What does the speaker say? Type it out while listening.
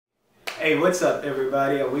Hey, what's up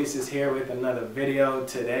everybody? Awis is here with another video.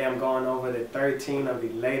 Today I'm going over the 13 of the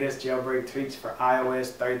latest jailbreak tweaks for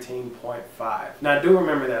iOS 13.5. Now do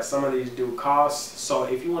remember that some of these do cost, so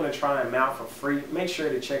if you want to try them out for free, make sure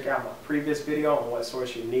to check out my previous video on what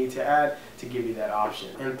source you need to add to give you that option.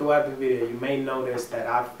 And throughout the video you may notice that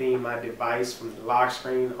I've themed my device from the lock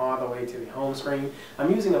screen all the way to the home screen.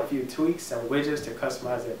 I'm using a few tweaks and widgets to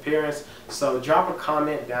customize the appearance, so drop a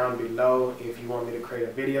comment down below if you want me to create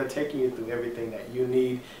a video taking you through everything that you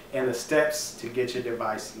need and the steps to get your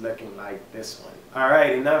device looking like this one.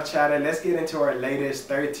 Alright, enough chatter. Let's get into our latest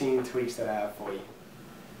 13 tweaks that I have for you.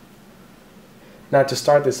 Now to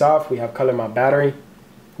start this off, we have ColorMyBattery.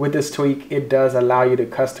 With this tweak, it does allow you to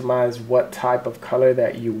customize what type of color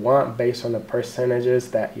that you want based on the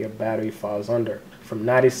percentages that your battery falls under. From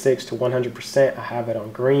 96 to 100%, I have it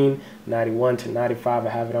on green. 91 to 95, I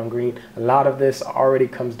have it on green. A lot of this already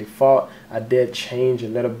comes default. I did change a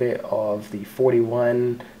little bit of the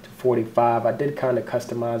 41 to 45. I did kind of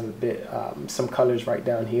customize a bit, some colors right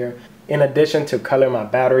down here. In addition to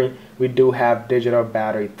ColorMyBattery, we do have Digital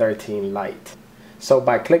Battery 13 Lite. So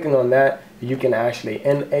by clicking on that, you can actually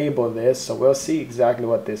enable this. So we'll see exactly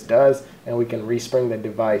what this does, and we can respring the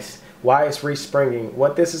device. Why it's respringing?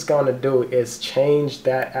 What this is going to do is change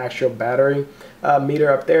that actual battery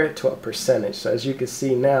meter up there to a percentage. So as you can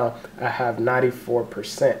see now, I have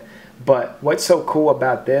 94%. But what's so cool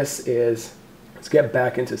about this is, let's get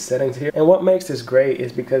back into settings here. And what makes this great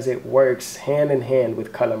is because it works hand in hand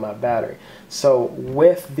with ColorMyBattery. So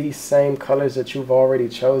with these same colors that you've already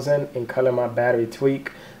chosen in ColorMyBattery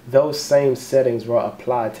tweak, those same settings will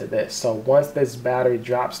apply to this. So once this battery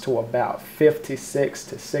drops to about 56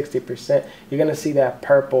 to 60%, you're going to see that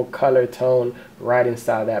purple color tone right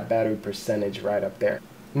inside that battery percentage right up there.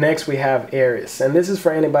 Next we have Iris, and this is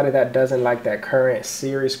for anybody that doesn't like that current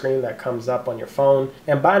Siri screen that comes up on your phone.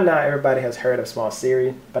 And by now everybody has heard of Small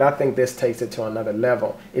Siri, but I think this takes it to another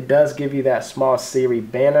level. It does give you that Small Siri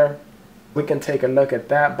banner. We can take a look at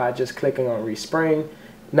that by just clicking on Respring.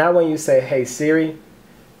 Now when you say, "Hey Siri,"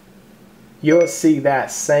 you'll see that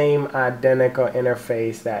same identical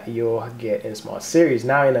interface that you'll get in Small Siri.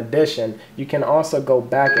 Now in addition, you can also go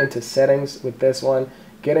back into settings with this one,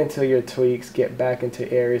 get into your tweaks, get back into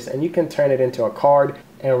Iris, and you can turn it into a card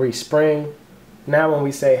and respring. Now when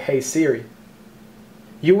we say, "Hey Siri,"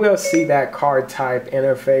 you will see that card type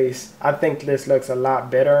interface. I think this looks a lot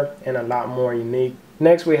better and a lot more unique.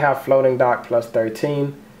 Next we have FloatingDock plus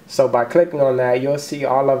 13. So by clicking on that, you'll see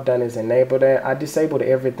all I've done is enabled it. I disabled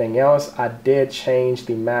everything else. I did change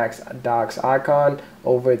the max docks icon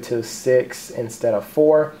over to 6 instead of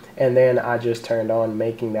 4. And then I just turned on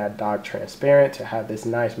making that dock transparent to have this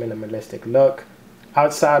nice minimalistic look.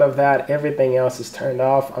 Outside of that, everything else is turned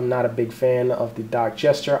off. I'm not a big fan of the dock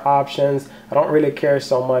gesture options. I don't really care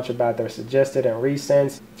so much about their suggested and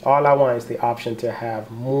recents. All I want is the option to have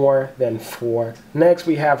more than 4. Next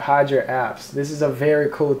we have HideYourApps. This is a very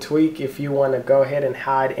cool tweak if you want to go ahead and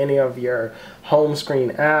hide any of your home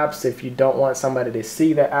screen apps, if you don't want somebody to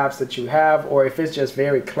see the apps that you have, or if it's just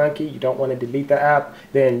very clunky, you don't want to delete the app,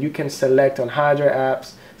 then you can select on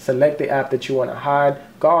HideYourApps, select the app that you want to hide,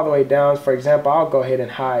 go all the way down. For example, I'll go ahead and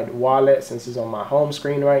hide Wallet since it's on my home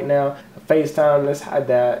screen right now. FaceTime, let's hide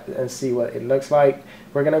that and see what it looks like.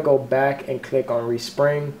 We're going to go back and click on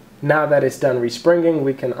Respring. Now that it's done respringing,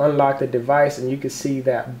 we can unlock the device, and you can see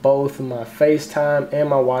that both my FaceTime and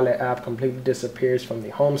my Wallet app completely disappears from the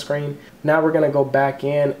home screen. Now we're going to go back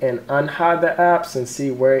in and unhide the apps and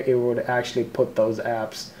see where it would actually put those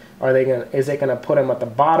apps. Is it gonna put them at the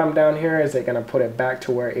bottom down here? Is it gonna put it back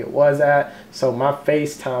to where it was at? So my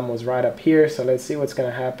FaceTime was right up here. So let's see what's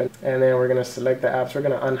gonna happen. And then we're gonna select the apps. We're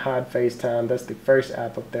gonna unhide FaceTime. That's the first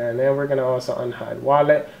app up there. And then we're gonna also unhide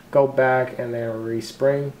Wallet, go back, and then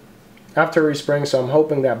respring. After respring, so I'm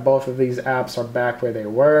hoping that both of these apps are back where they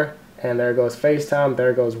were. And there goes FaceTime,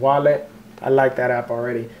 there goes Wallet. I like that app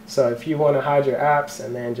already. So if you wanna hide your apps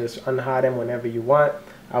and then just unhide them whenever you want,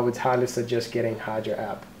 I would highly suggest getting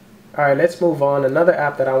HideYourApp. Alright, let's move on. Another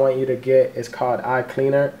app that I want you to get is called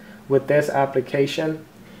ICleaner. With this application,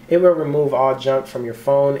 it will remove all junk from your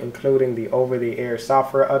phone, including the over-the-air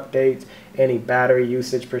software updates, any battery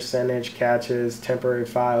usage percentage, caches, temporary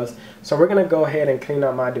files. So we're going to go ahead and clean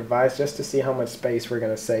up my device just to see how much space we're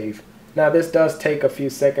going to save. Now this does take a few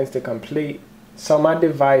seconds to complete. So my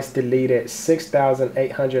device deleted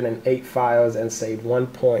 6,808 files and saved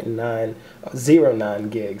 1.909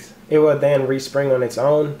 gigs. It will then respring on its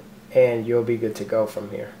own, and you'll be good to go from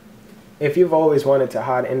here. If you've always wanted to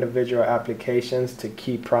hide individual applications to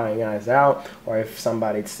keep prying eyes out, or if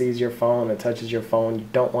somebody sees your phone or touches your phone, you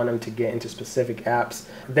don't want them to get into specific apps,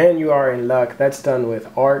 then you are in luck. That's done with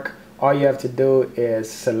Arc. all you have to do is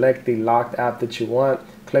select the locked app that you want,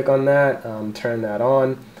 click on that, turn that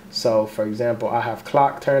on. So for example, I have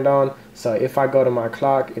clock turned on, so if I go to my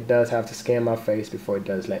clock, it does have to scan my face before it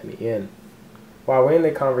does let me in. While we're in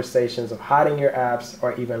the conversations of hiding your apps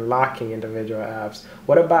or even locking individual apps,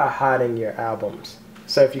 what about hiding your albums?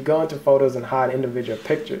 So if you go into photos and hide individual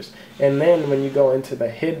pictures, and then when you go into the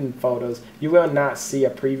hidden photos, you will not see a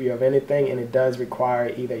preview of anything, and it does require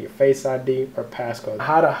either your Face ID or passcode.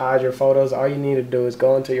 How to hide your photos, all you need to do is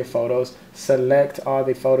go into your photos, select all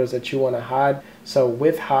the photos that you want to hide. So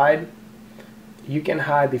with hide, you can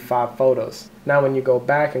hide the 5 photos. Now when you go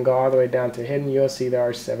back and go all the way down to hidden, you'll see there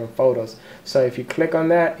are 7 photos. So if you click on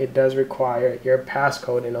that, it does require your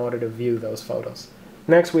passcode in order to view those photos.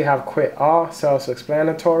 Next we have QuitAll,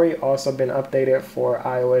 self-explanatory, also been updated for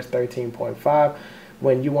iOS 13.5.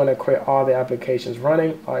 When you want to quit all the applications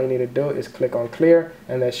running, all you need to do is click on clear,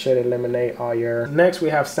 and that should eliminate all your. Next we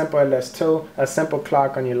have SimpleLS 2, a simple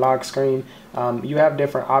clock on your lock screen. You have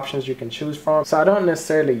different options you can choose from. So I don't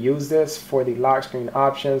necessarily use this for the lock screen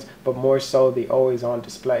options, but more so the always on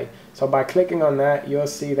display. So by clicking on that, you'll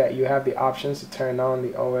see that you have the options to turn on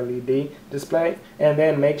the OLED display, and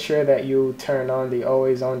then make sure that you turn on the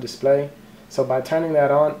always on display. So by turning that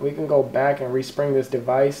on, we can go back and respring this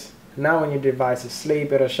device. Now when your device is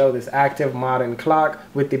asleep, it'll show this active modern clock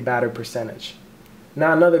with the battery percentage.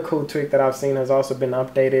 Now another cool tweak that I've seen has also been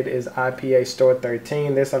updated is IPA Store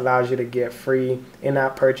 13. This allows you to get free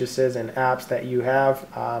in-app purchases and apps that you have.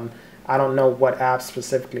 I don't know what apps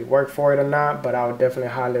specifically work for it or not, but I would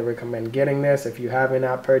definitely highly recommend getting this if you have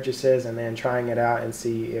in-app purchases, and then trying it out and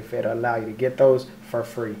see if it'll allow you to get those for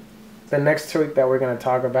free. The next tweak that we're going to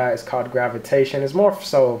talk about is called Gravitation. It's more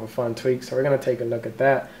so of a fun tweak, so we're going to take a look at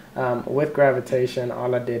that. With Gravitation,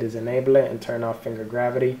 all I did is enable it and turn off finger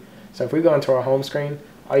gravity. So if we go into our home screen,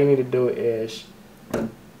 all you need to do is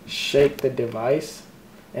shake the device,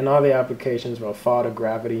 and all the applications will fall to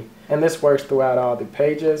gravity. And this works throughout all the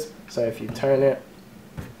pages, so if you turn it,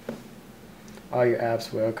 all your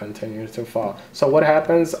apps will continue to fall. So what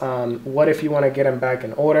happens, what if you want to get them back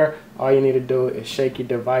in order? All you need to do is shake your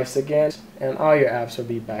device again, and all your apps will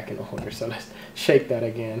be back in order. So let's shake that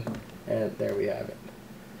again, and there we have it.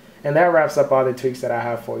 And that wraps up all the tweaks that I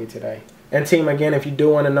have for you today. And team, again, if you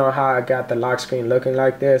do want to know how I got the lock screen looking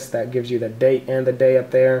like this, that gives you the date and the day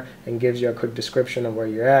up there, and gives you a quick description of where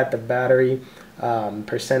you're at, the battery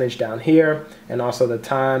percentage down here, and also the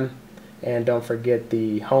time. And don't forget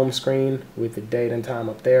the home screen with the date and time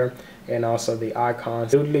up there, and also the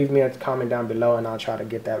icons. Do leave me a comment down below, and I'll try to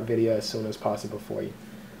get that video as soon as possible for you.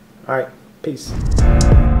 All right, peace.